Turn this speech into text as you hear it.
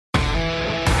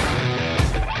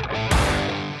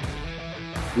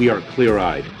we are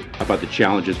clear-eyed about the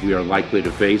challenges we are likely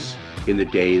to face in the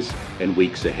days and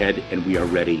weeks ahead, and we are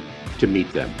ready to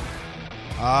meet them.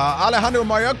 Alejandro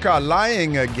Mayorkas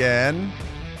lying again.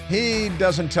 He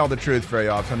doesn't tell the truth very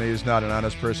often. He's not an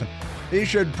honest person. He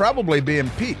should probably be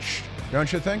impeached,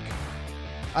 don't you think?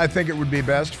 I think it would be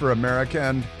best for America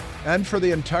and for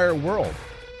the entire world.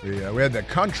 We had the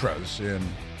Contras in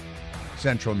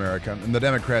Central America, and the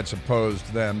Democrats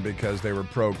opposed them because they were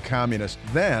pro-communist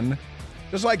then,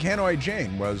 just like Hanoi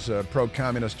Jane was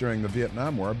pro-communist during the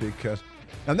Vietnam War.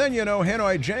 And then,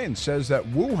 Hanoi Jane says that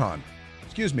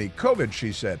COVID,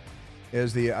 she said,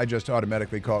 is I just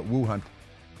automatically call it Wuhan,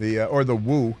 or the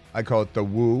Wu, I call it the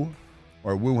Wu,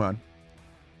 or Wuhan.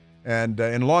 And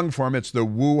in long form, it's the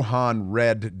Wuhan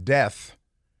Red Death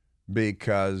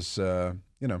because, there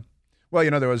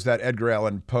was that Edgar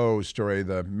Allan Poe story,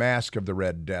 The Mask of the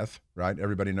Red Death, right?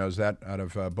 Everybody knows that out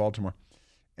of Baltimore.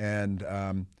 And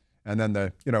then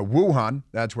Wuhan,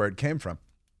 that's where it came from.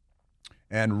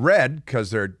 And red, because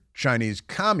they're Chinese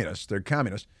communists,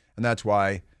 and that's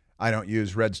why I don't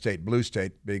use red state, blue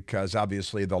state, because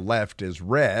obviously the left is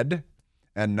red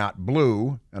and not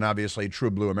blue, and obviously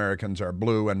true blue Americans are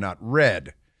blue and not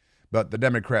red. But the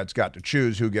Democrats got to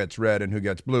choose who gets red and who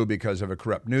gets blue because of a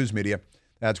corrupt news media.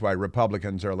 That's why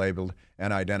Republicans are labeled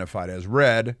and identified as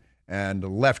red, and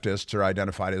leftists are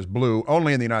identified as blue,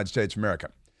 only in the United States of America.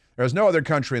 There's no other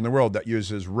country in the world that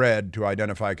uses red to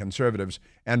identify conservatives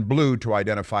and blue to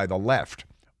identify the left.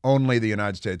 Only the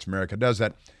United States of America does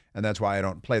that, and that's why I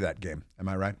don't play that game. Am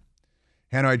I right?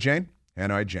 Hanoi Jane?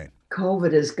 Hanoi Jane.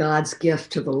 COVID is God's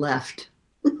gift to the left.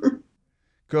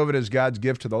 COVID is God's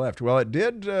gift to the left. Well, it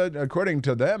did, according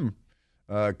to them,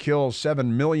 kill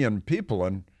 7 million people,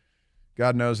 and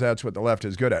God knows that's what the left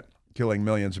is good at, killing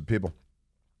millions of people.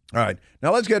 All right,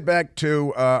 now let's get back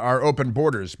to our open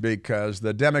borders, because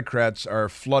the Democrats are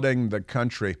flooding the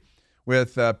country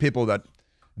with people that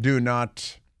do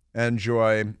not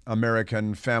enjoy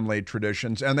American family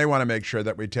traditions, and they want to make sure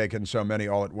that we take in so many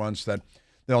all at once that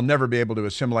they'll never be able to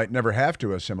assimilate, never have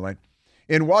to assimilate.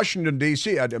 In Washington,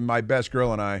 D.C., my best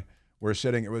girl and I were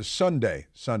sitting, it was Sunday,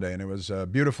 and it was a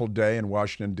beautiful day in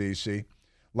Washington, D.C.,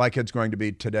 like it's going to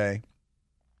be today.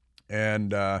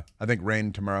 And I think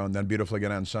rain tomorrow and then beautiful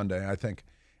again on Sunday, I think.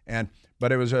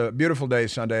 But it was a beautiful day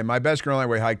Sunday. My best girl and I,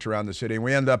 we hiked around the city, and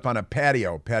we ended up on a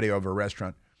patio of a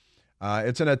restaurant.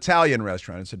 It's an Italian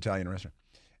restaurant.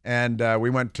 And we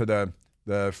went to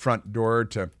the front door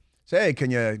to say, hey,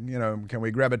 can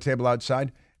we grab a table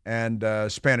outside? And a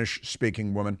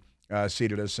Spanish-speaking woman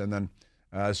seated us, and then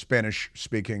a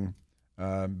Spanish-speaking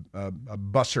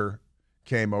busser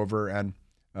came over and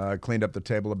cleaned up the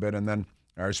table a bit, and then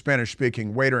our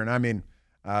Spanish-speaking waiter, and I mean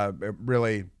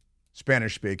really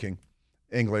Spanish-speaking,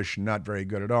 English not very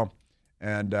good at all.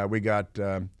 And I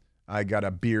got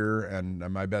a beer, and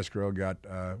my best girl got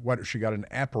she got an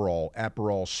Aperol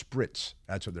Spritz.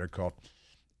 That's what they're called.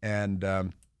 And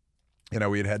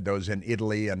we had those in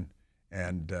Italy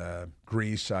and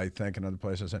Greece, I think, and other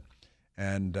places.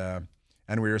 And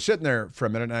we were sitting there for a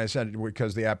minute, and I said,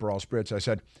 because the Aperol Spritz, I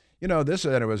said,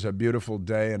 it was a beautiful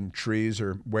day, and trees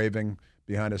are waving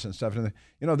behind us and stuff. And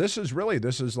this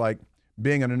is like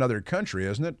being in another country,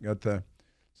 isn't it? It's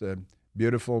a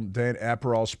beautiful day,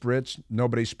 Aperol Spritz.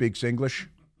 Nobody speaks English.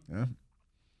 Yeah.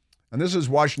 And this is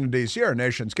Washington, D.C., our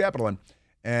nation's capital.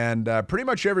 And pretty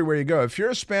much everywhere you go, if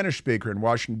you're a Spanish speaker in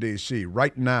Washington, D.C.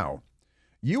 right now,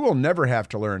 you will never have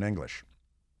to learn English.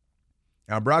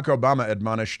 Now, Barack Obama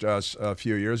admonished us a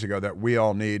few years ago that we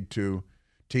all need to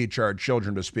teach our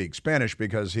children to speak Spanish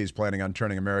because he's planning on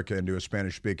turning America into a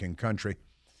Spanish-speaking country.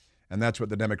 And that's what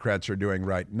the Democrats are doing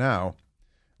right now.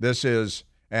 This is,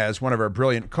 as one of our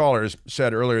brilliant callers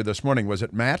said earlier this morning, was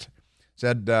it Matt?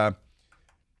 Said that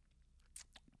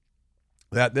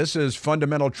this is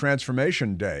Fundamental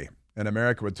Transformation Day in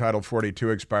America, with Title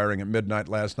 42 expiring at midnight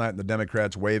last night and the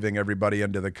Democrats waving everybody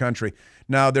into the country.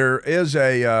 Now, there is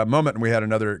a moment, and we had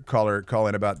another caller call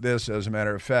in about this, as a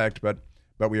matter of fact, but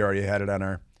we already had it on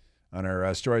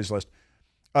our stories list.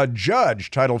 A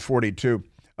judge, Title 42,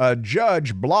 a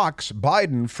judge blocks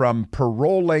Biden from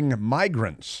paroling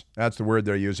migrants. That's the word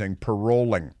they're using,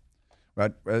 paroling.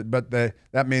 But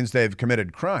that means they've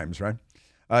committed crimes, right?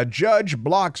 A judge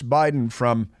blocks Biden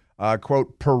from,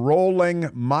 quote, paroling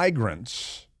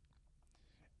migrants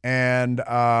and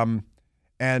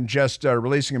just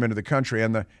releasing them into the country.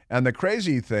 And the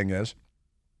crazy thing is,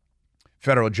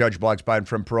 federal judge blocks Biden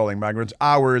from paroling migrants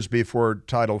hours before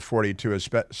Title 42 is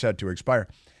set to expire.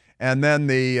 And then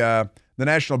the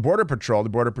National Border Patrol, the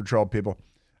Border Patrol people,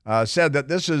 said that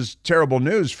this is terrible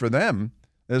news for them.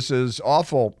 This is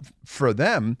awful for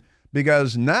them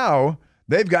because now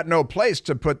they've got no place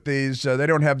to put these, they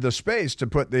don't have the space to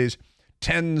put these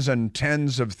tens and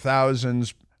tens of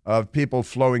thousands of people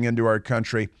flowing into our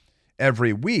country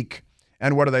every week.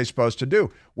 And what are they supposed to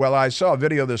do? Well, I saw a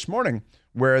video this morning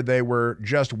where they were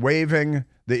just waving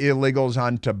the illegals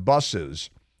onto buses,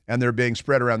 and they're being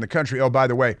spread around the country. Oh, by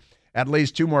the way, at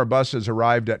least 2 more buses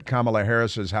arrived at Kamala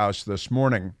Harris's house this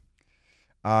morning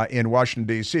in Washington,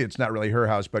 D.C. It's not really her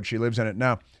house, but she lives in it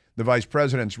now. The vice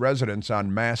president's residence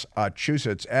on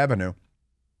Massachusetts Avenue.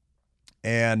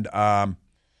 And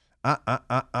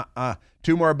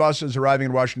 2 more buses arriving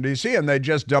in Washington, D.C., and they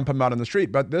just dump them out on the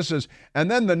street. But this is,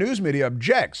 and then the news media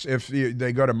objects if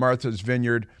they go to Martha's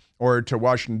Vineyard or to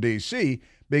Washington, D.C.,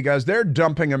 because they're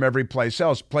dumping them every place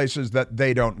else, places that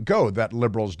they don't go, that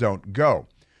liberals don't go.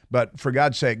 But for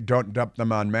God's sake, don't dump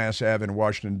them on Mass Ave in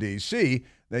Washington, D.C.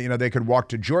 They could walk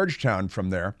to Georgetown from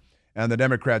there, and the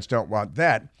Democrats don't want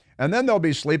that. And then they'll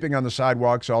be sleeping on the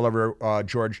sidewalks all over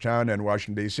Georgetown and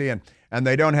Washington, D.C., and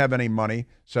they don't have any money,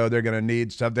 so they're going to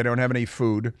need stuff. They don't have any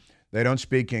food. They don't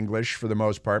speak English for the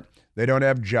most part. They don't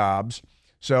have jobs.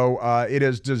 So it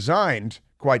is designed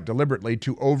quite deliberately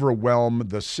to overwhelm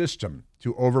the system,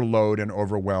 to overload and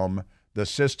overwhelm the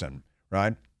system,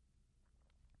 right?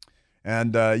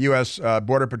 And U.S.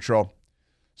 Border Patrol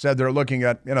said they're looking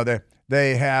at,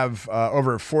 they have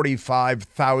over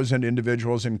 45,000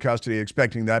 individuals in custody,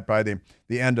 expecting that by the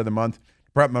end of the month.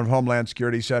 Department of Homeland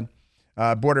Security said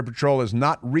Border Patrol is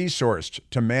not resourced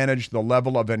to manage the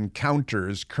level of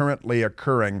encounters currently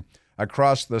occurring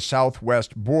across the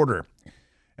southwest border.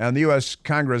 And the U.S.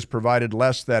 Congress provided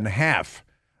less than half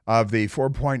of the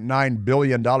 $4.9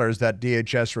 billion that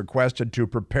DHS requested to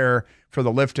prepare for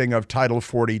the lifting of Title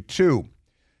 42,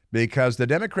 because the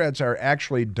Democrats are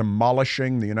actually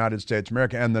demolishing the United States of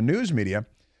America. And the news media,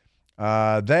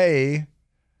 they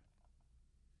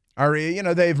are,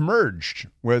 they've merged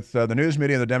with the news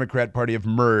media and the Democrat Party have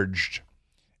merged,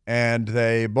 and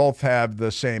they both have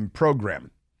the same program.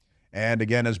 And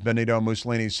again, as Benito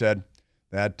Mussolini said,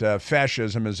 that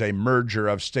fascism is a merger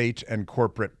of state and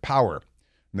corporate power.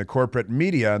 And the corporate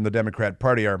media and the Democrat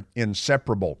Party are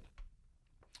inseparable.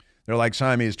 They're like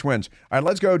Siamese twins. All right,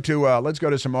 let's go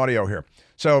to some audio here.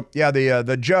 So yeah,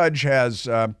 the judge has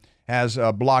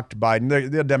blocked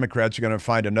Biden. The Democrats are going to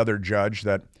find another judge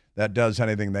that does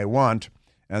anything they want,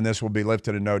 and this will be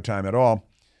lifted in no time at all.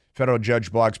 Federal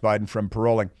judge blocks Biden from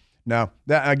paroling. Now,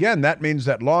 that means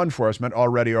that law enforcement,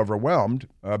 already overwhelmed,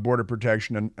 border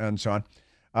protection and so on,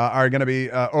 are going to be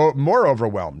more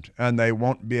overwhelmed, and they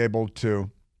won't be able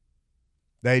to.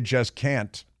 They just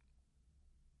can't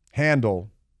handle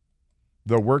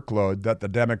the workload that the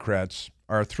Democrats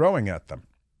are throwing at them.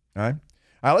 All right?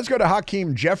 Let's go to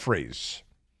Hakeem Jeffries,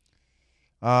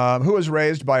 who was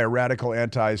raised by a radical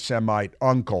anti-Semite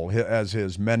uncle as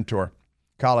his mentor,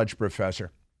 college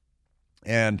professor.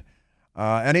 And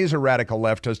he's a radical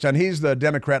leftist, and he's the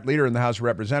Democrat leader in the House of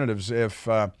Representatives. If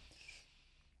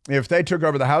they took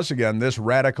over the House again, this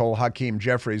radical Hakeem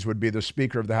Jeffries would be the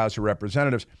Speaker of the House of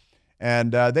Representatives.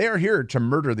 And they are here to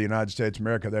murder the United States of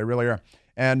America. They really are.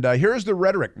 And here's the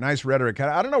rhetoric, nice rhetoric.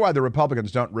 I don't know why the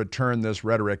Republicans don't return this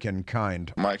rhetoric in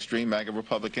kind. My extreme MAGA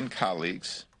Republican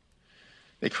colleagues,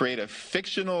 they create a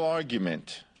fictional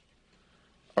argument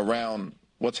around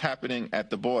what's happening at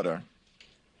the border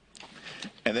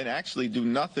and then actually do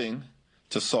nothing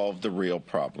to solve the real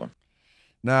problem.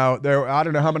 Now, I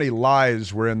don't know how many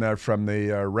lies were in there from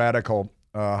the radical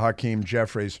Hakeem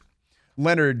Jeffries.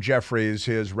 Leonard Jeffries,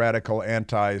 his radical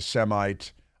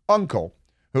anti-Semite uncle,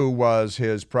 who was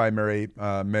his primary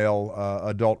male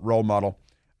adult role model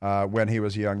when he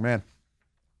was a young man.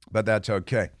 But that's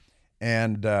okay.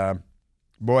 And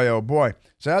boy, oh boy.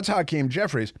 So that's Hakeem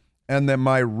Jeffries. And then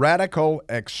my radical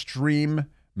extreme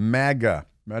MAGA.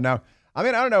 Now, I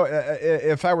mean, I don't know.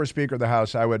 If I were Speaker of the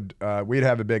House, we'd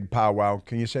have a big powwow.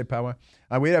 Can you say powwow?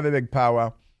 We'd have a big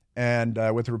powwow and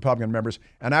with the Republican members,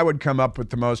 and I would come up with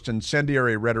the most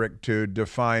incendiary rhetoric to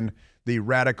define the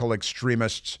radical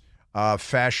extremists,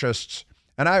 fascists,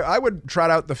 and I would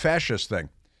trot out the fascist thing.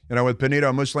 With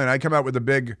Benito Mussolini, I come out with a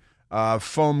big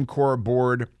foam core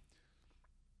board.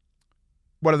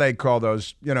 What do they call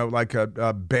those? Like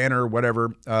a banner,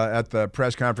 whatever, at the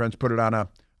press conference. Put it on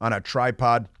a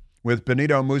tripod with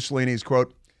Benito Mussolini's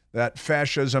quote that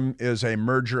fascism is a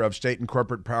merger of state and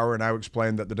corporate power, and I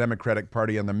explained that the Democratic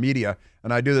Party and the media,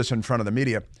 and I do this in front of the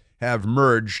media, have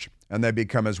merged and they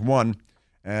become as one,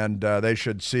 and they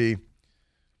should see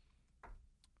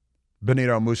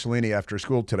Benito Mussolini after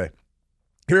school today.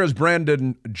 Here's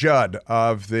Brandon Judd,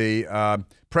 of the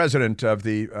president of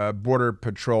the Border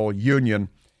Patrol Union,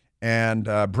 and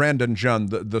Brandon Judd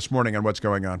this morning on what's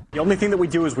going on. The only thing that we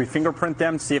do is we fingerprint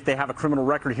them, see if they have a criminal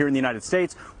record here in the United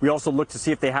States. We also look to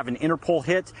see if they have an Interpol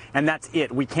hit, and that's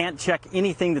it. We can't check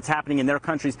anything that's happening in their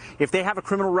countries. If they have a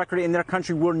criminal record in their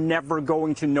country, we're never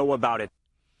going to know about it.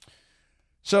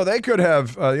 So they could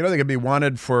have, they could be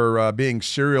wanted for being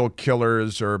serial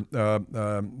killers or,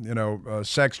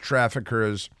 sex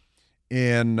traffickers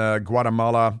in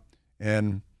Guatemala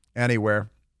and anywhere.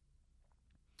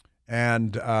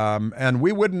 And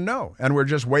we wouldn't know. And we're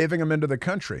just waving them into the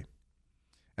country.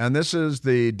 And this is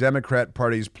the Democrat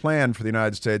Party's plan for the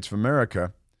United States of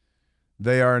America.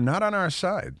 They are not on our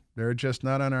side. They're just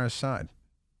not on our side.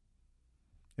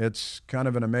 It's kind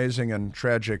of an amazing and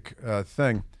tragic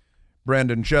thing.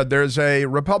 Brandon Judd. There's a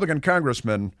Republican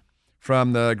congressman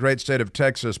from the great state of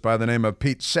Texas by the name of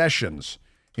Pete Sessions.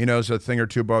 He knows a thing or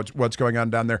two about what's going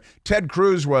on down there. Ted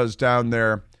Cruz was down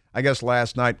there, I guess,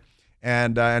 last night,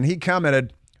 and he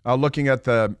commented, looking at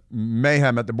the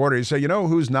mayhem at the border. He said, you know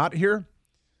who's not here?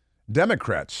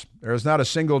 Democrats. There's not a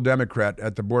single Democrat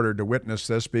at the border to witness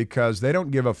this because they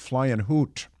don't give a flying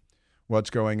hoot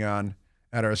what's going on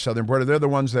at our southern border. They're the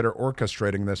ones that are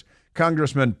orchestrating this.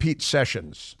 Congressman Pete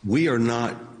Sessions. We are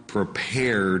not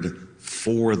prepared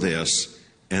for this,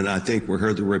 and I think we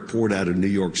heard the report out of New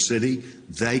York City.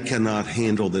 They cannot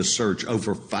handle this surge.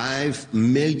 Over 5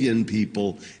 million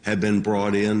people have been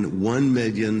brought in, 1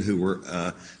 million who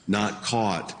were not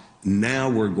caught. Now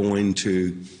we're going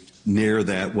to near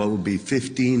that, what would be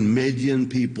 15 million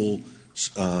people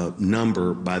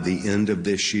number by the end of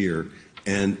this year,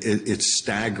 and it's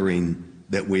staggering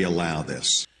that we allow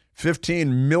this.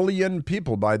 15 million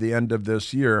people by the end of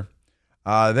this year.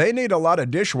 They need a lot of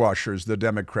dishwashers, the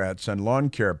Democrats, and lawn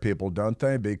care people, don't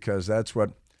they? Because that's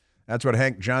what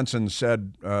Hank Johnson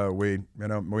said. We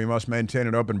must maintain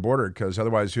an open border because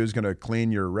otherwise, who's going to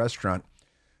clean your restaurant?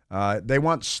 They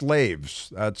want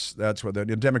slaves. That's what the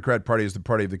Democrat Party is. The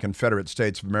party of the Confederate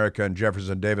States of America and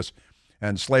Jefferson Davis,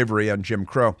 and slavery and Jim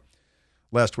Crow.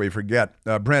 Lest we forget,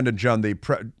 Brandon Judd, the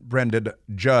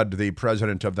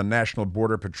president of the National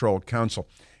Border Patrol Council.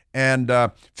 And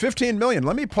 15 million.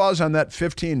 Let me pause on that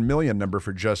 15 million number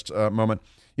for just a moment.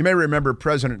 You may remember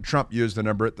President Trump used the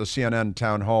number at the CNN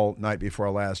town hall night before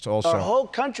last also. Our whole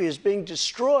country is being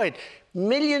destroyed.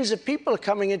 Millions of people are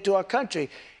coming into our country.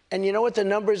 And you know what the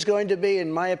number is going to be,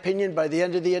 in my opinion, by the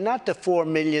end of the year? Not the 4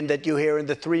 million that you hear and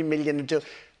the 3 million.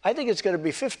 I think it's going to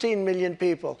be 15 million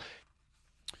people.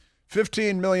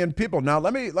 15 million people. Now,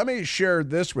 let me share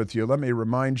this with you. Let me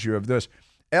remind you of this.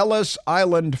 Ellis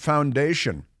Island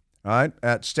Foundation, all right,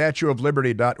 at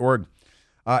statueofliberty.org.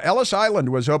 Ellis Island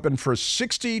was open for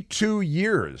 62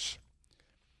 years.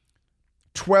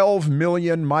 12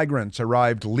 million migrants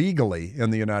arrived legally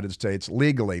in the United States,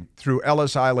 legally, through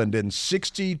Ellis Island in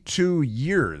 62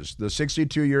 years, the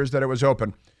 62 years that it was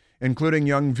open, including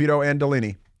young Vito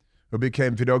Andolini, who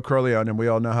became Vito Corleone, and we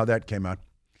all know how that came out.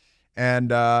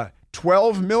 And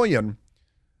 12 million,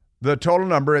 the total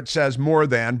number, it says more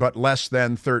than, but less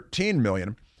than 13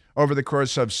 million, over the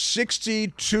course of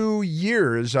 62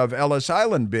 years of Ellis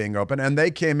Island being open, and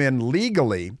they came in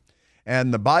legally.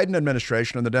 And the Biden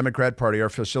administration and the Democrat Party are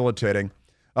facilitating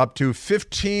up to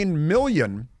 15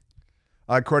 million,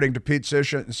 according to Pete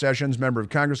Sessions, member of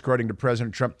Congress, according to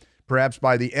President Trump, perhaps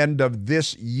by the end of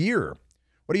this year.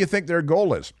 What do you think their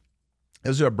goal is?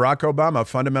 Is it Barack Obama,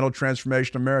 fundamental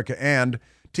transformation of America, and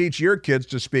teach your kids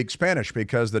to speak Spanish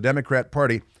because the Democrat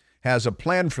Party has a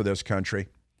plan for this country?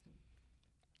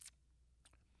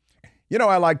 You know,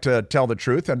 I like to tell the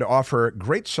truth and to offer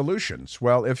great solutions.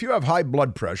 Well, if you have high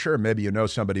blood pressure, or maybe you know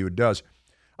somebody who does,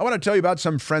 I want to tell you about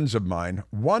some friends of mine,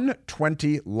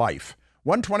 120 Life.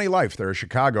 120 Life, they're a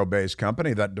Chicago-based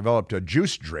company that developed a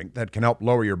juice drink that can help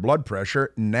lower your blood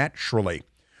pressure naturally.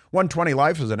 120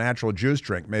 Life is a natural juice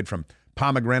drink made from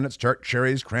pomegranates, tart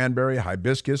cherries, cranberry,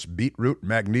 hibiscus, beetroot,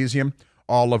 magnesium,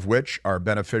 all of which are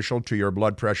beneficial to your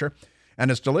blood pressure. And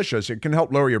it's delicious. It can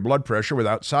help lower your blood pressure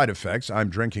without side effects. I'm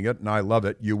drinking it, and I love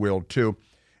it. You will, too.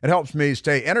 It helps me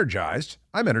stay energized.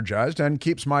 I'm energized and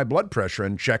keeps my blood pressure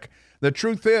in check. The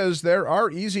truth is, there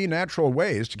are easy, natural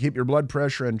ways to keep your blood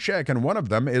pressure in check, and one of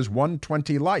them is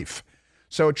 120 Life.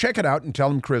 So check it out and tell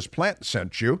them Chris Plant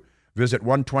sent you. Visit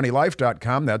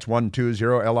 120life.com. That's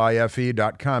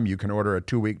 120life.com. You can order a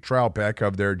 2-week trial pack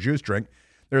of their juice drink.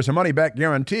 There's a money-back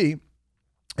guarantee,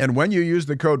 and when you use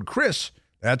the code Chris,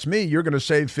 that's me, you're going to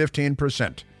save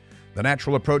 15%. The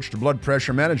natural approach to blood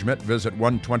pressure management. Visit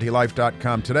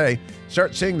 120life.com today.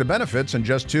 Start seeing the benefits in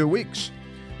just 2 weeks.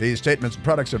 These statements and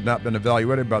products have not been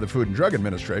evaluated by the Food and Drug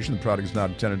Administration. The product is not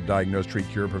intended to diagnose, treat,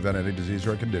 cure, or prevent any disease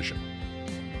or condition.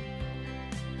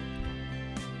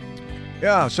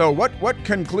 Yeah, so what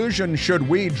conclusion should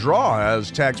we draw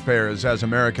as taxpayers, as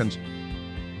Americans?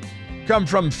 Come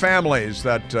from families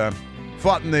that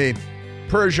fought in the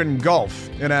Persian Gulf,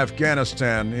 in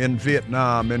Afghanistan, in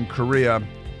Vietnam, in Korea,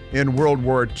 in World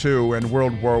War II, and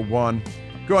World War I,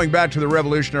 going back to the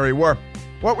Revolutionary War.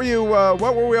 What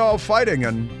were we all fighting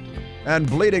and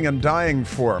bleeding and dying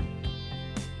for?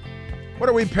 What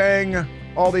are we paying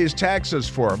all these taxes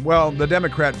for? Well, the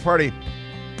Democrat Party,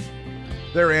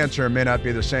 their answer may not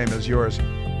be the same as yours.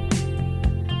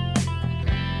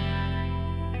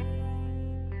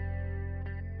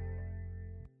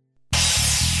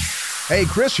 Hey,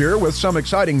 Chris here with some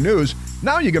exciting news.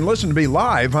 Now you can listen to me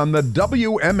live on the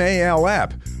WMAL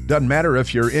app. Doesn't matter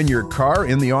if you're in your car,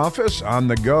 in the office, on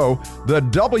the go. The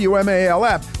WMAL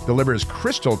app delivers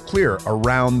crystal clear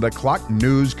around-the-clock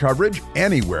news coverage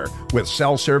anywhere with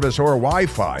cell service or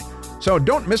Wi-Fi. So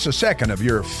don't miss a second of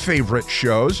your favorite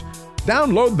shows.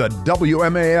 Download the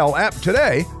WMAL app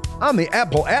today on the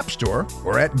Apple App Store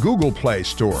or at Google Play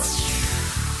Store.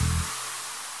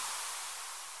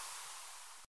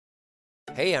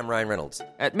 Hey, I'm Ryan Reynolds.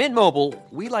 At Mint Mobile,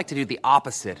 we like to do the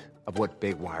opposite of what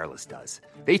Big Wireless does.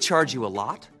 They charge you a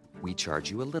lot, we charge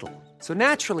you a little. So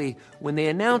naturally, when they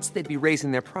announced they'd be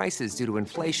raising their prices due to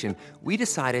inflation, we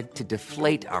decided to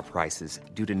deflate our prices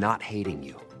due to not hating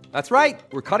you. That's right.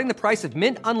 We're cutting the price of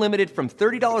Mint Unlimited from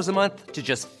 $30 a month to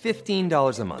just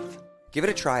 $15 a month. Give it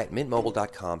a try at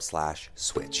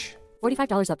mintmobile.com/switch.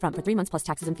 $45 up front for 3 months plus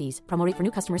taxes and fees. Promo rate for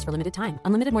new customers for limited time.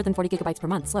 Unlimited more than 40 gigabytes per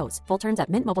month. Slows full terms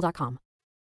at mintmobile.com.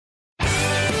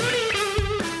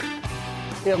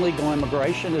 Illegal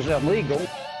immigration is illegal.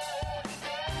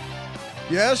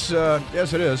 Yes,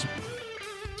 it is.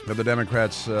 But the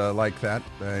Democrats like that.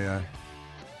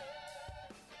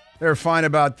 They're fine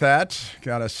about that,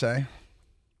 gotta say.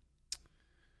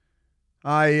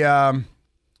 Let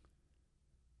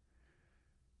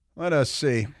us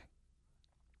see.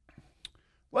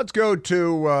 Let's go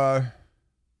to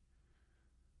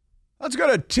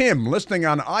Tim, listening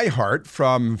on iHeart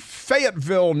from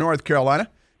Fayetteville, North Carolina.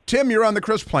 Tim, you're on the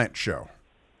Chris Plante Show.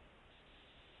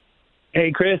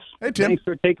 Hey, Chris. Hey, Tim. Thanks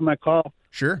for taking my call.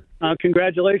 Sure.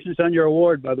 Congratulations on your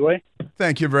award, by the way.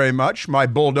 Thank you very much. My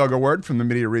Bulldog Award from the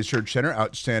Media Research Center,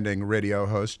 outstanding radio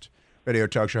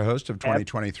talk show host of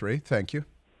 2023. Thank you.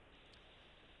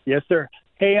 Yes, sir.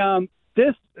 Hey,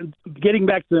 getting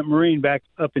back to the Marine back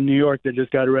up in New York that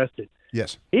just got arrested.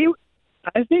 Yes.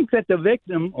 I think that the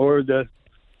victim or the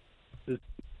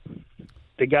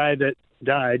guy that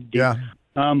died,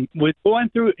 was going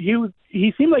through.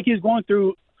 He seemed like he was going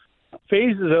through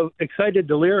phases of excited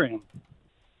delirium.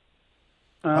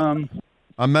 A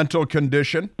mental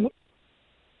condition.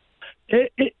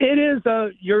 It is.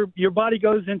 Your body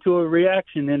goes into a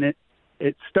reaction and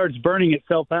it starts burning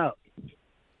itself out.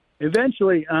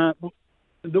 Eventually,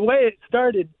 the way it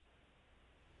started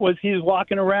was he was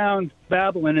walking around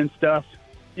babbling and stuff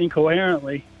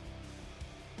incoherently.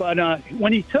 But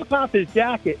when he took off his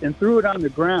jacket and threw it on the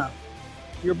ground,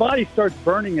 your body starts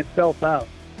burning itself out.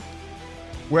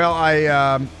 Well,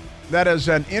 that is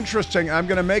an interesting, I'm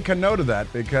going to make a note of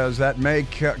that because that may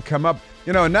come up.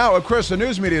 You know, now, of course, the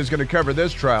news media is going to cover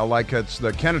this trial like it's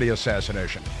the Kennedy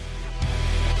assassination.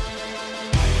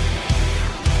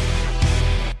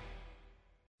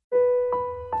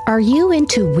 Are you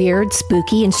into weird,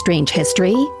 spooky, and strange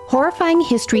history? Horrifying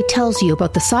History tells you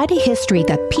about the side of history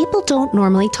that people don't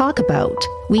normally talk about.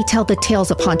 We tell the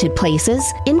tales of haunted places,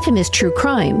 infamous true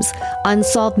crimes,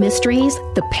 unsolved mysteries,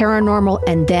 the paranormal,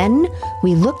 and then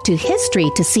we look to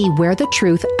history to see where the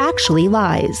truth actually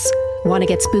lies. Want to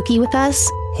get spooky with us?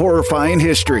 Horrifying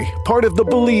History, part of the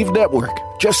Believe Network.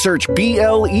 Just search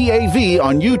BLEAV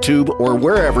on YouTube or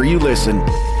wherever you listen.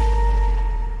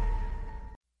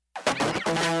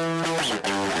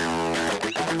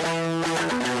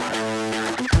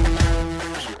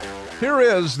 Here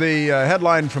is the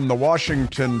headline from the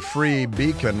Washington Free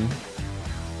Beacon.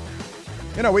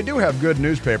 You know, we do have good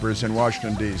newspapers in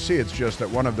Washington, D.C. It's just that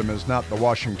one of them is not the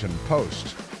Washington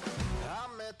Post.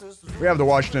 We have the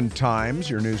Washington Times,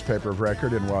 your newspaper of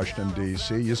record in Washington,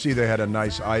 D.C. You see they had a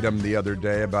nice item the other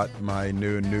day about my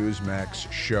new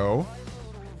Newsmax show.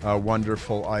 A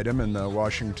wonderful item in the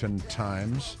Washington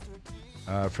Times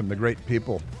from the great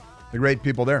people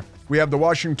there. We have the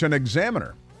Washington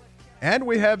Examiner. And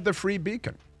we have the Free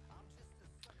Beacon.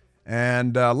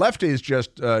 And lefties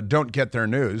just don't get their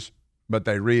news, but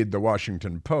they read the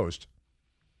Washington Post,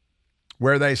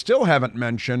 where they still haven't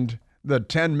mentioned the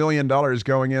 $10 million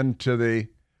going into the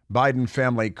Biden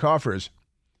family coffers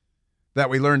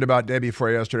that we learned about day before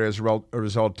yesterday as a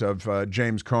result of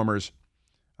James Comer's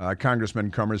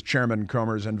Congressman Comer's, Chairman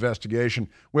Comer's investigation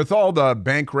with all the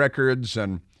bank records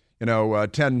and,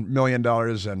 $10 million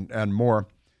and more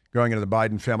going into the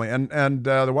Biden family. And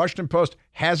the Washington Post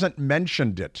hasn't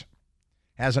mentioned it.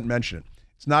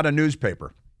 It's not a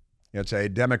newspaper. It's a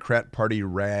Democrat Party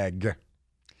rag.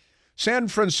 San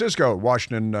Francisco,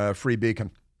 Washington Free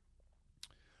Beacon.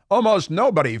 Almost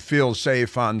nobody feels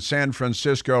safe on San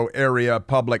Francisco area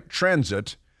public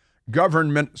transit.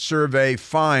 Government survey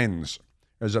finds.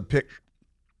 There's a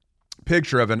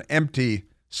picture of an empty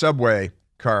subway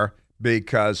car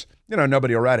because,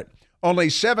 nobody will ride it. Only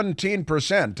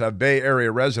 17% of Bay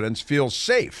Area residents feel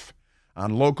safe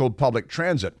on local public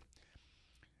transit.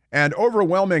 And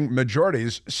overwhelming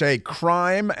majorities say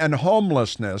crime and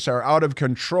homelessness are out of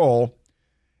control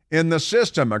in the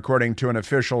system, according to an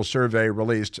official survey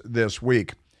released this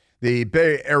week. The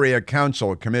Bay Area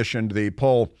Council commissioned the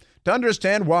poll to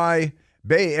understand why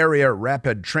Bay Area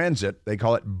Rapid Transit, they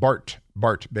call it BART,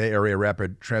 Bay Area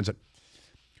Rapid Transit,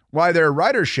 why their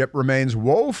ridership remains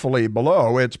woefully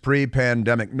below its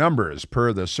pre-pandemic numbers,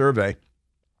 per the survey.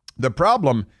 The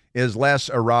problem is less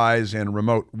a rise in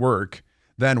remote work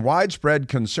than widespread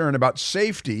concern about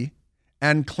safety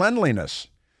and cleanliness.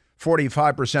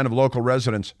 45% of local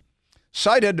residents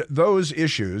cited those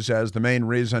issues as the main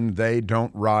reason they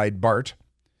don't ride BART.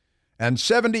 And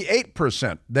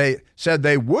 78% they said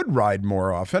they would ride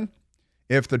more often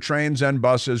if the trains and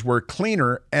buses were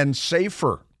cleaner and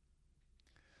safer.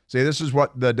 See, this is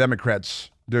what the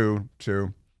Democrats do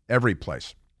to every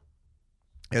place.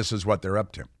 This is what they're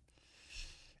up to.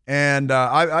 And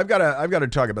I've got to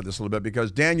talk about this a little bit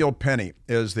because Daniel Penny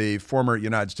is the former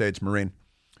United States Marine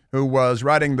who was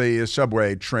riding the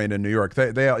subway train in New York.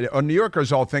 New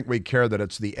Yorkers all think we care that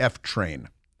it's the F train.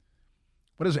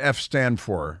 What does F stand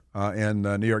for in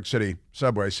the New York City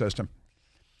subway system?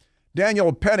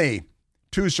 Daniel Penny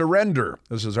to surrender.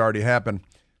 This has already happened.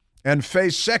 And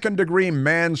face second-degree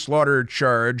manslaughter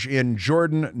charge in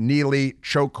Jordan Neely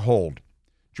chokehold.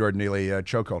 Jordan Neely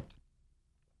chokehold.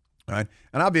 Right?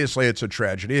 And obviously it's a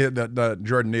tragedy. The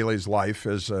Jordan Neely's life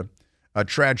is a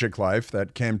tragic life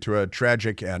that came to a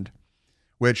tragic end,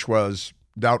 which was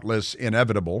doubtless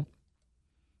inevitable.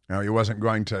 Now, he wasn't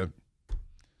going to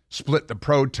split the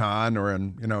proton or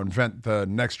invent the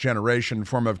next generation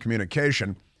form of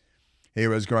communication. He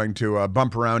was going to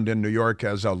bump around in New York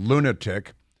as a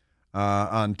lunatic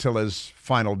until his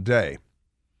final day.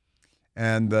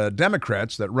 And the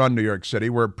Democrats that run New York City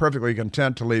were perfectly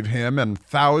content to leave him and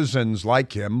thousands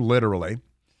like him, literally,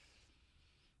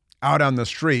 out on the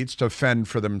streets to fend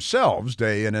for themselves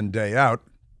day in and day out,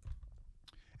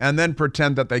 and then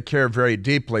pretend that they care very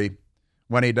deeply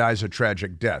when he dies a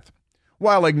tragic death,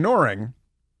 while ignoring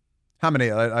how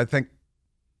many, I think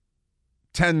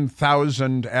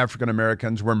 10,000 African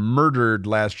Americans were murdered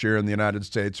last year in the United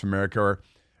States of America, or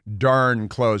darn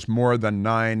close, more than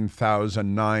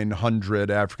 9,900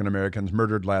 African Americans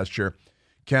murdered last year.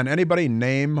 Can anybody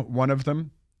name one of them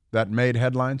that made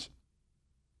headlines?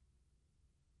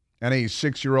 Any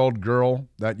 6-year-old girl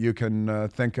that you can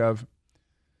think of?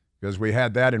 Because we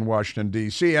had that in Washington,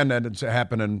 D.C., and it's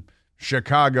happened in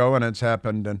Chicago, and it's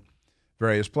happened in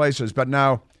various places. But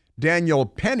now Daniel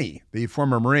Penny, the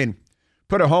former Marine,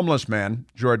 put a homeless man,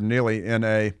 Jordan Neely, in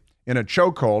a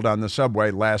chokehold on the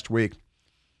subway last week,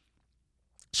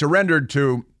 surrendered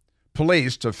to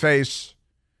police to face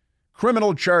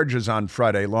criminal charges on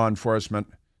Friday. Law enforcement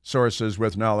sources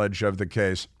with knowledge of the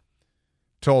case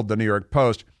told the New York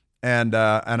Post. And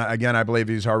again, I believe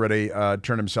he's already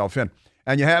turned himself in.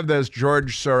 And you have this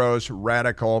George Soros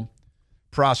radical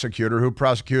prosecutor who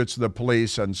prosecutes the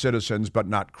police and citizens, but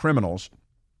not criminals.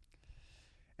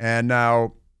 And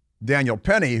now Daniel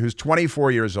Penny, who's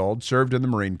 24 years old, served in the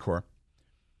Marine Corps,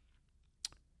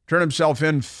 turned himself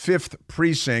in 5th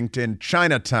Precinct in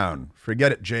Chinatown.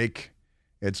 Forget it, Jake.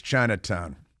 It's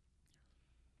Chinatown.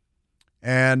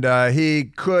 And he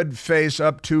could face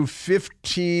up to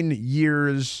 15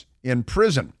 years in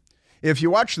prison. If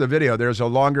you watch the video, there's a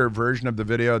longer version of the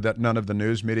video that none of the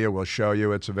news media will show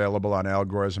you. It's available on Al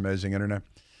Gore's Amazing Internet.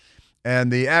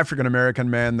 And the African-American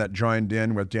man that joined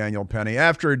in with Daniel Penny,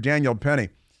 after Daniel Penny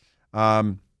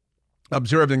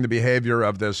observing the behavior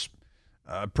of this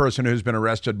person who's been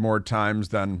arrested more times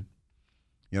than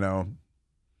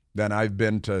I've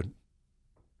been to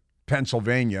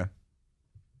Pennsylvania,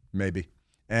 maybe.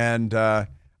 And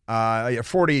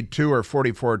 42 or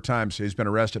 44 times he's been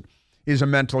arrested. He's a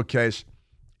mental case,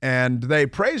 and they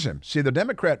praise him. See, the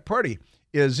Democrat Party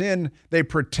they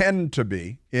pretend to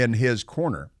be in his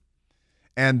corner,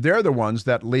 and they're the ones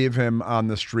that leave him on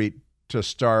the street to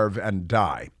starve and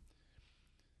die,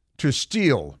 to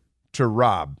steal, to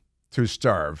rob, to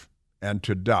starve, and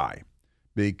to die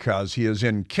because he is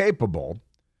incapable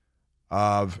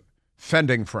of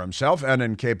fending for himself and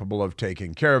incapable of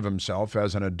taking care of himself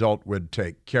as an adult would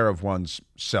take care of one's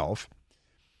self.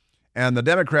 And the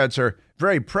Democrats are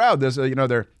very proud.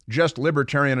 They're just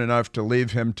libertarian enough to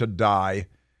leave him to die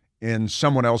in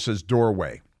someone else's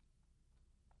doorway,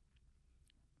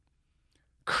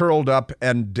 curled up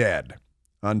and dead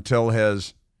until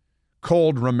his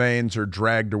cold remains are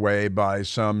dragged away by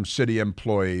some city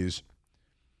employees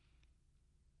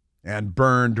and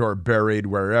burned or buried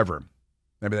wherever.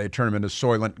 Maybe they turn him into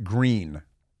Soylent Green.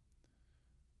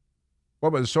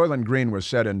 What was Soylent Green was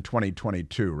set in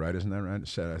 2022, right? Isn't that right?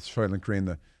 Soylent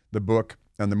Green, the book,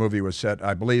 and the movie was set,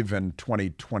 I believe, in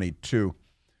 2022.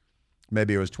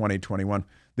 Maybe it was 2021.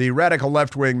 The radical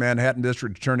left-wing Manhattan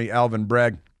District Attorney Alvin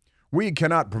Bragg, we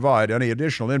cannot provide any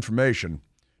additional information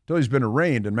until he's been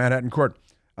arraigned in Manhattan court.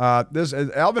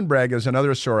 Alvin Bragg is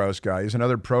another Soros guy. He's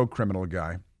another pro-criminal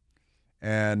guy.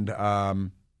 And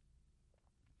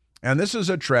this is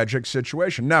a tragic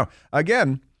situation. Now,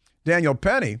 again, Daniel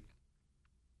Penny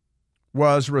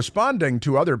was responding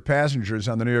to other passengers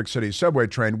on the New York City subway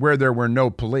train where there were no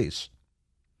police.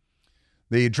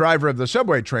 The driver of the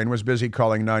subway train was busy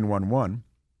calling 911.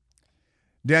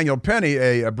 Daniel Penny,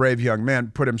 a brave young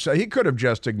man, he could have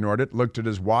just ignored it, looked at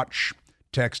his watch,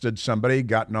 texted somebody,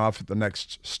 gotten off at the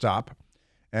next stop,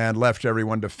 and left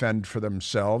everyone to fend for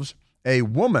themselves. A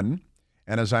woman,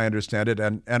 and as I understand it,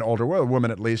 an older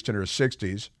woman, at least in her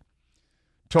 60s,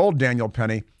 told Daniel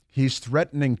Penny he's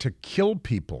threatening to kill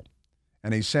people,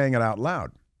 and he's saying it out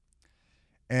loud.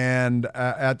 And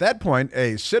at that point,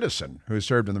 a citizen who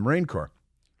served in the Marine Corps,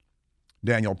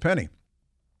 Daniel Penny,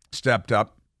 stepped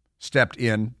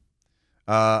in,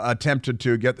 attempted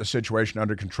to get the situation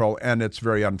under control, and it's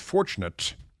very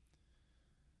unfortunate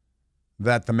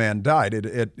that the man died.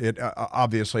 It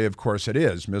obviously, of course, it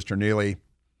is. Mr. Neely,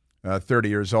 30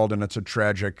 years old, and it's a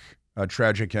tragic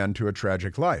end to a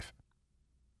tragic life.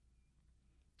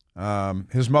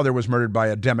 His mother was murdered by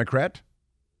a Democrat.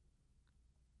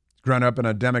 Grown up in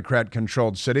a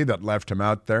Democrat-controlled city that left him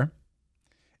out there.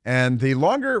 And the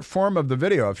longer form of the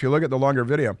video, if you look at the longer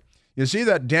video, you see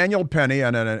that Daniel Penny,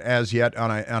 and as yet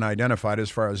unidentified as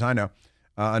far as I know,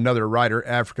 another writer,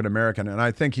 African-American, and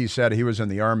I think he said he was in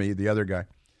the Army, the other guy.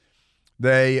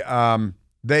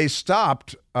 They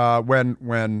stopped when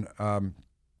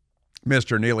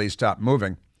Mr. Neely stopped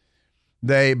moving.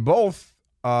 They both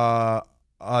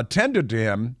attended to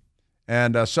him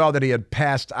and saw that he had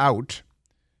passed out.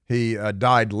 He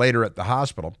died later at the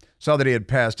hospital, saw that he had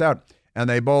passed out, and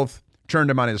they both turned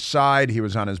him on his side. He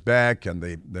was on his back, and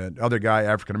the other guy,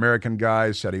 African-American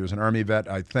guy, said he was an Army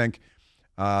vet, I think,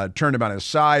 turned him on his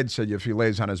side, said if he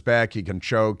lays on his back, he can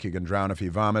choke, he can drown if he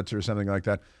vomits or something like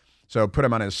that. So put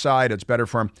him on his side, it's better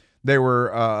for him. They were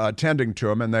attending to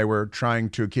him, and they were trying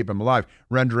to keep him alive,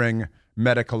 rendering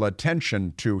medical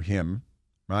attention to him,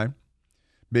 right?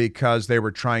 Because they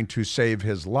were trying to save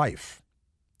his life.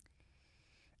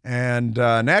 And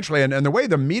naturally, and the way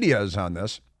the media is on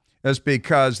this is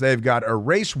because they've got a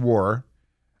race war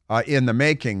in the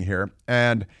making here.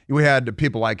 And we had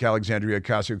people like Alexandria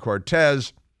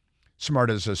Ocasio-Cortez, smart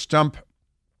as a stump,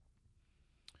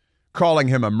 calling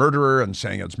him a murderer and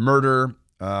saying it's murder,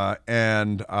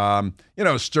 and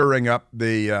stirring up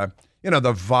the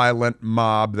violent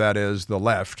mob that is the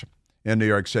left in New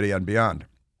York City and beyond.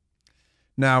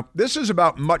 Now, this is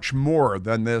about much more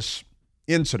than this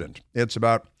incident. It's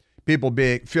about people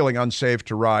feeling unsafe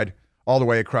to ride all the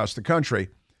way across the country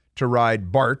to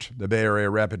ride BART, the Bay Area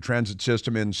Rapid Transit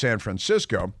System in San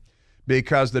Francisco,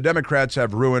 because the Democrats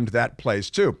have ruined that place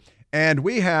too. And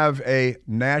we have a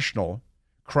national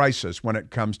crisis when it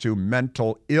comes to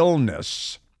mental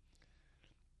illness.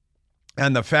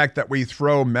 And the fact that we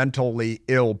throw mentally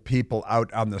ill people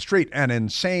out on the street and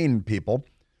insane people,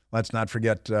 let's not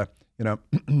forget,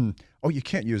 you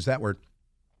can't use that word.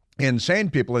 Insane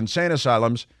people, insane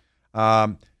asylums,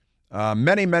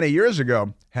 many, many years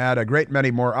ago had a great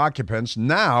many more occupants.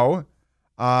 Now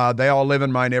they all live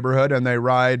in my neighborhood and they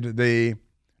ride the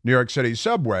New York City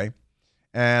subway.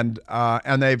 And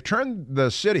they've turned the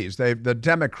cities, the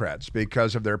Democrats,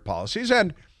 because of their policies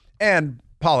and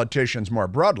politicians more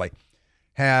broadly,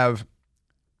 have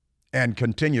and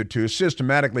continue to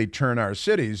systematically turn our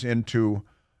cities into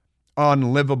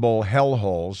unlivable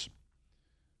hellholes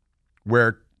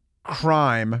where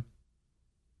crime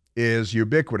is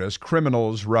ubiquitous,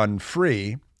 criminals run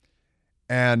free,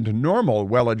 and normal,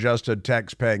 well-adjusted,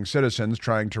 tax-paying citizens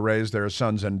trying to raise their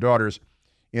sons and daughters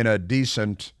in a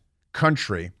decent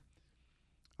country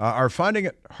are finding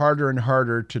it harder and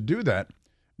harder to do that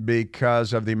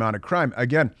because of the amount of crime.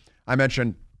 Again, I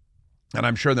mentioned And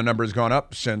I'm sure the number has gone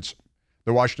up since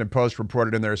the Washington Post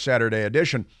reported in their Saturday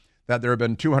edition that there have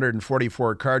been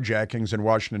 244 carjackings in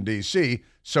Washington, D.C.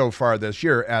 so far this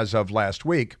year as of last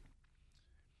week.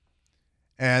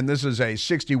 And this is a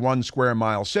 61 square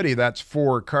mile city. That's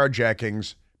 4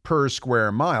 carjackings per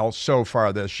square mile so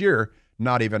far this year,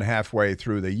 not even halfway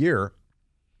through the year.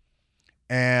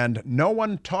 And no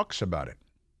one talks about it.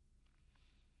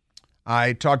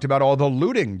 I talked about all the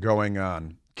looting going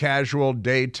on, casual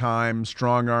daytime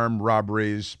strong-arm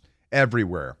robberies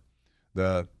everywhere.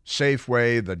 The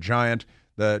Safeway,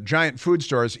 the giant food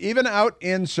stores, even out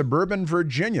in suburban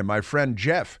Virginia. My friend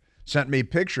Jeff sent me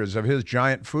pictures of his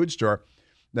giant food store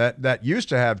that used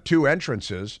to have 2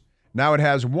 entrances. Now it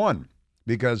has 1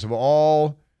 because of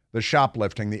all the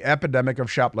shoplifting, the epidemic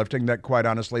of shoplifting that, quite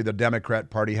honestly, the Democrat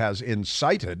Party has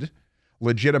incited,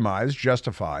 legitimized,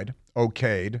 justified,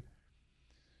 okayed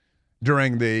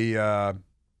during the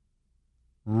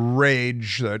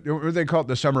rage, they call it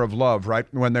the Summer of Love, right?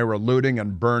 When they were looting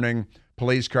and burning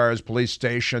police cars, police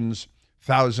stations,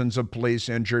 thousands of police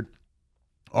injured,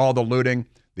 all the looting,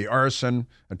 the arson,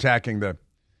 attacking the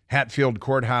Hatfield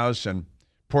Courthouse in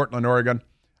Portland, Oregon,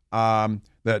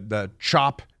 the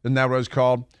CHOP, isn't that what it was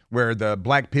called, where the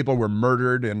black people were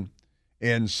murdered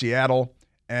in Seattle.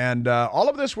 And all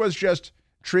of this was just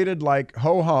treated like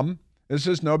ho-hum. This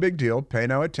is no big deal. Pay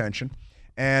no attention.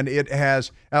 And it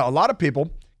has, a lot of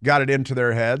people got it into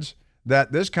their heads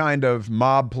that this kind of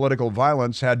mob political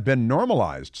violence had been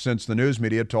normalized since the news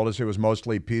media told us it was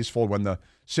mostly peaceful when the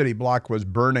city block was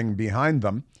burning behind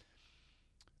them.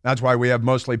 That's why we have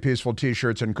mostly peaceful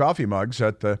T-shirts and coffee mugs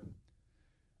at the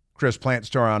Chris Plant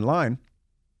store online.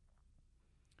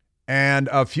 And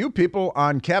a few people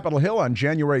on Capitol Hill on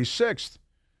January 6th,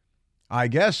 I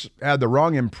guess, had the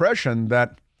wrong impression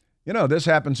that, you know, this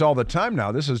happens all the time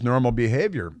now. This is normal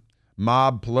behavior.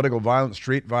 Mob, political violence,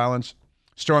 street violence,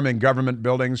 storming government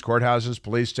buildings, courthouses,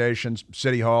 police stations,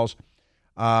 city halls.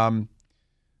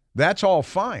 That's all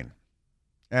fine.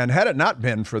 And had it not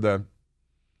been for the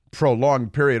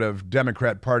prolonged period of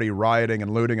Democrat Party rioting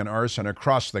and looting and arson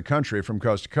across the country from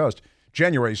coast to coast,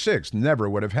 January 6th never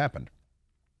would have happened.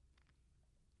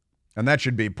 And that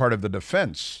should be part of the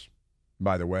defense,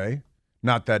 by the way.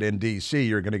 Not that in D.C.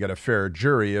 you're going to get a fair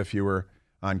jury if you were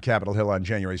on Capitol Hill on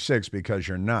January 6th, because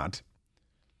you're not.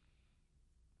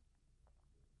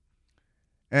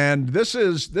 And this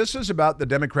is about the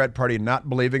Democrat Party not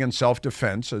believing in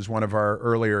self-defense, as one of our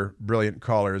earlier brilliant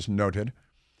callers noted.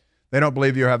 They don't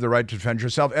believe you have the right to defend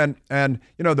yourself. And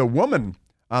you know, the woman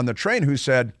on the train who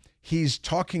said he's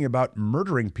talking about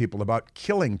murdering people, about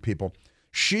killing people,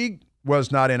 she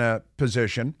was not in a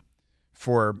position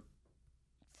for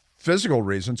physical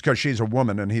reasons, because she's a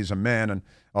woman and he's a man, and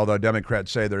although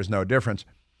Democrats say there's no difference,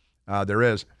 there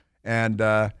is. And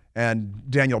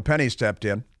Daniel Penny stepped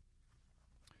in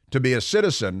to be a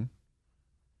citizen,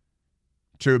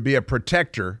 to be a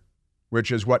protector, which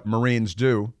is what Marines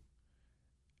do,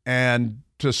 and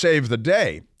to save the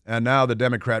day. And now the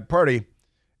Democrat Party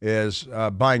is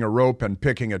buying a rope and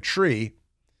picking a tree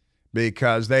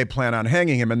because they plan on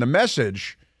hanging him. And the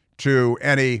message to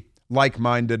any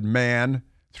like-minded man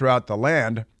throughout the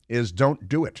land is don't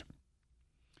do it.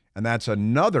 And that's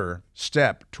another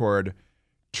step toward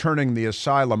turning the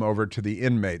asylum over to the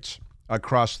inmates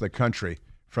across the country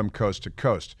from coast to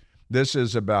coast. This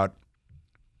is about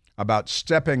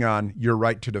stepping on your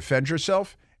right to defend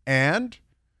yourself and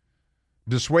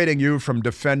dissuading you from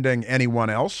defending anyone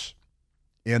else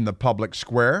in the public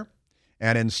square.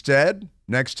 And instead,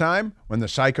 next time, when the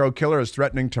psycho killer is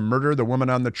threatening to murder the woman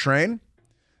on the train,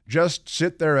 just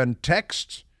sit there and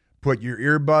text, put your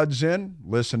earbuds in,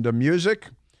 listen to music,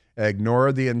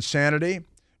 ignore the insanity,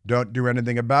 don't do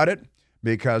anything about it,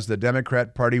 because the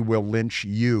Democrat Party will lynch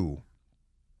you.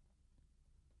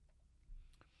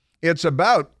 It's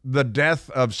about the death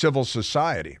of civil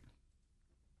society.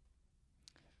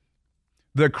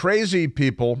 The crazy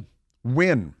people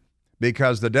win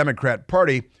because the Democrat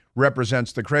Party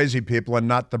represents the crazy people and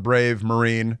not the brave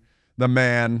Marine, the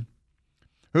man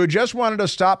who just wanted to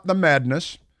stop the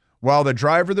madness while the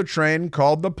driver of the train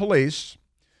called the police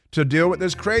to deal with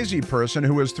this crazy person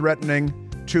who was threatening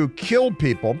to kill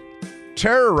people,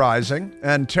 terrorizing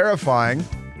and terrifying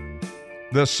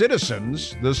the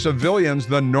citizens, the civilians,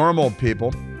 the normal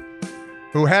people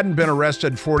who hadn't been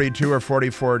arrested 42 or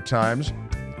 44 times,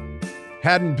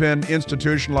 hadn't been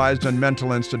institutionalized in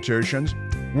mental institutions,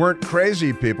 weren't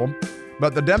crazy people.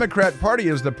 But the Democrat Party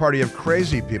is the party of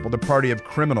crazy people, the party of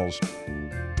criminals.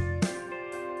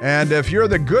 And if you're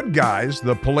the good guys,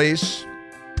 the police,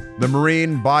 the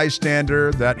Marine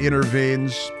bystander that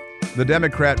intervenes, the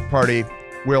Democrat Party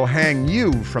will hang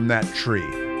you from that tree.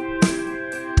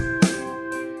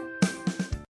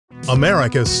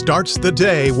 America starts the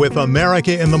day with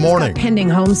America in the Morning. Pending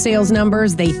home sales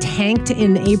numbers, they tanked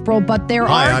in April, but there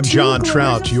Hi, are I'm John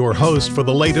Trout, your host for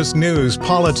the latest news,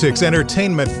 politics,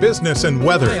 entertainment, business, and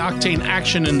weather. High-octane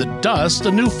action in the dust,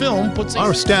 a new film puts...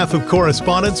 Our staff of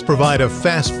correspondents provide a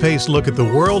fast-paced look at the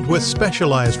world with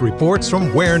specialized reports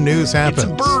from where news happens.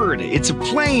 It's a bird, it's a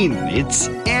plane, it's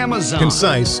Amazon.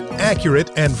 Concise,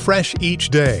 accurate, and fresh each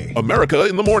day. America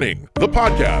in the Morning, the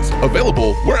podcast,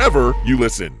 available wherever you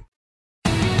listen.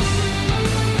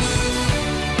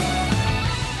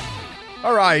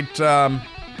 All right. The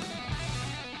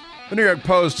New York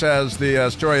Post has the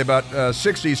story about a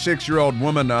 66-year-old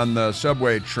woman on the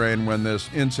subway train when this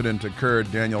incident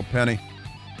occurred, Daniel Penny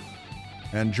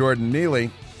and Jordan Neely,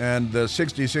 and the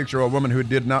 66-year-old woman who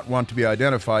did not want to be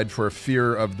identified for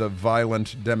fear of the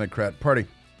violent Democrat Party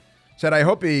said, "I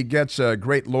hope he gets a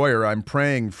great lawyer. I'm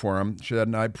praying for him." She said,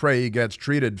 "And I pray he gets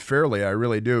treated fairly. I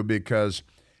really do, because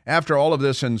after all of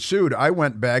this ensued, I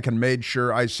went back and made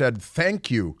sure I said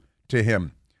thank you to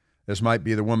him." This might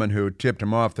be the woman who tipped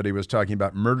him off that he was talking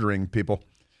about murdering people.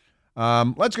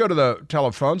 Let's go to the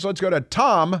telephones. Let's go to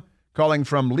Tom calling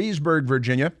from Leesburg,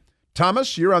 Virginia.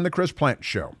 Thomas, you're on the Chris Plante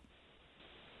Show.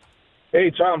 Hey,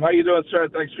 Tom. How you doing, sir?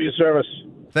 Thanks for your service.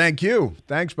 Thank you.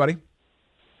 Thanks, buddy.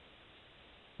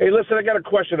 Hey, listen, I got a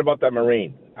question about that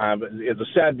Marine. It's a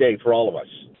sad day for all of us.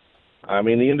 I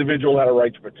mean, the individual had a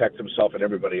right to protect himself and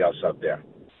everybody else out there.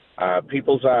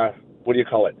 People's,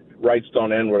 rights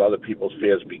don't end where other people's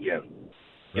fears begin.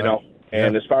 You know?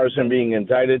 And as far as him being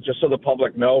indicted, just so the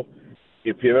public know,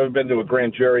 if you've ever been to a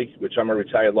grand jury, which I'm a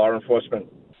retired law enforcement,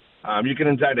 you can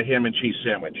indict a ham and cheese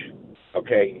sandwich.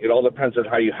 Okay? It all depends on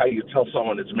how you tell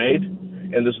someone it's made,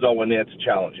 and there's no one there to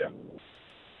challenge you.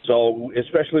 So,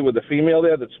 especially with the female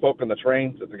there that spoke on the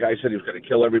train, that the guy said he was going to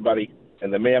kill everybody,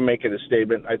 and the man making a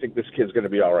statement, I think this kid's going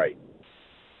to be all right.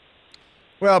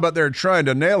 Well, but they're trying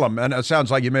to nail him, and it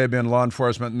sounds like you may have been law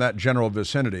enforcement in that general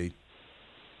vicinity.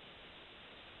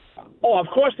 Oh, of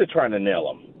course they're trying to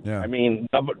nail him. Yeah. I mean,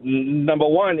 number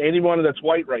one, anyone that's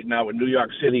white right now in New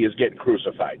York City is getting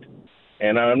crucified.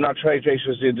 And I'm not trying to take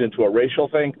this into a racial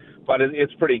thing, but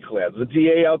it's pretty clear. The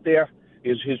DA out there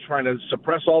he's trying to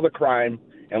suppress all the crime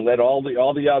and let all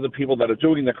the other people that are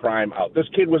doing the crime out. This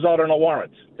kid was out on a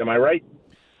warrant. Am I right?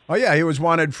 Oh, yeah, he was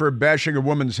wanted for bashing a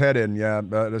woman's head in, a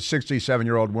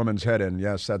 67-year-old woman's head in.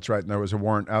 Yes, that's right, and there was a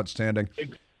warrant outstanding.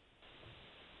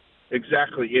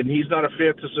 Exactly, and he's not a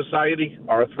threat to society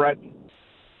or a threat.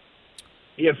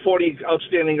 He had 40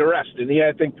 outstanding arrests, and he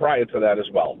had, I think, prior to that as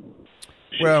well.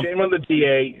 Well, shame on the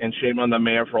DA and shame on the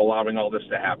mayor for allowing all this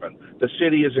to happen. The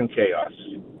city is in chaos.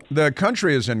 The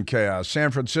country is in chaos.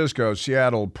 San Francisco,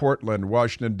 Seattle, Portland,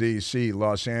 Washington, D.C.,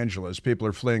 Los Angeles. People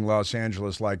are fleeing Los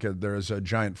Angeles like there's a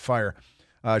giant fire.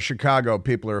 Chicago,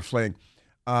 people are fleeing.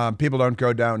 People don't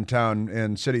go downtown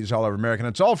in cities all over America. And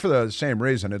it's all for the same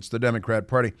reason. It's the Democrat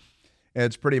Party.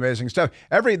 It's pretty amazing stuff.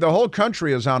 The whole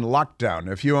country is on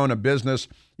lockdown. If you own a business,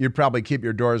 you'd probably keep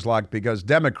your doors locked because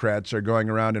Democrats are going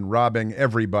around and robbing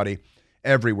everybody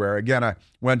everywhere. Again, I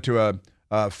went to a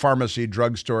pharmacy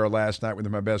drugstore last night with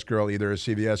my best girl, either a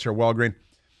CVS or Walgreens.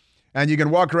 And you can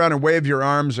walk around and wave your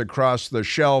arms across the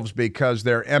shelves because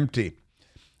they're empty.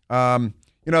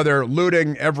 They're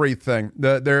looting everything.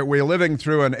 We're living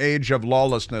through an age of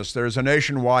lawlessness. There's a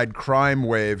nationwide crime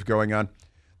wave going on.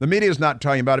 The media is not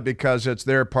talking about it because it's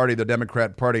their party, the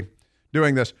Democrat Party,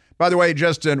 doing this. By the way,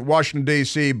 just in Washington,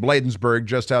 D.C., Bladensburg,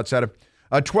 just outside of,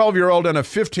 a 12-year-old and a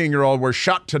 15-year-old were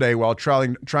shot today while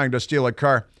trying to steal a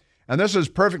car. And this is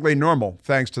perfectly normal,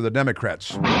 thanks to the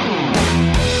Democrats.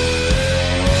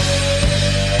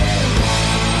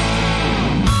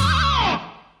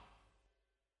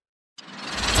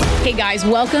 Hey guys,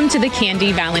 welcome to the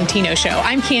Candy Valentino Show.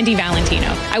 I'm Candy Valentino.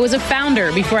 I was a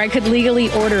founder before I could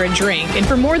legally order a drink. And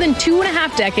for more than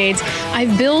 2.5 decades,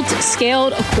 I've built,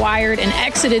 scaled, acquired, and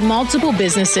exited multiple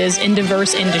businesses in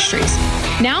diverse industries.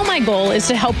 Now my goal is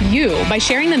to help you by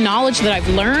sharing the knowledge that I've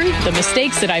learned, the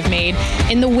mistakes that I've made,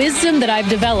 and the wisdom that I've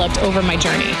developed over my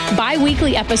journey.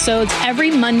 Bi-weekly episodes every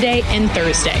Monday and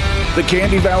Thursday. The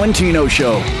Candy Valentino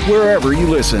Show, wherever you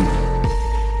listen.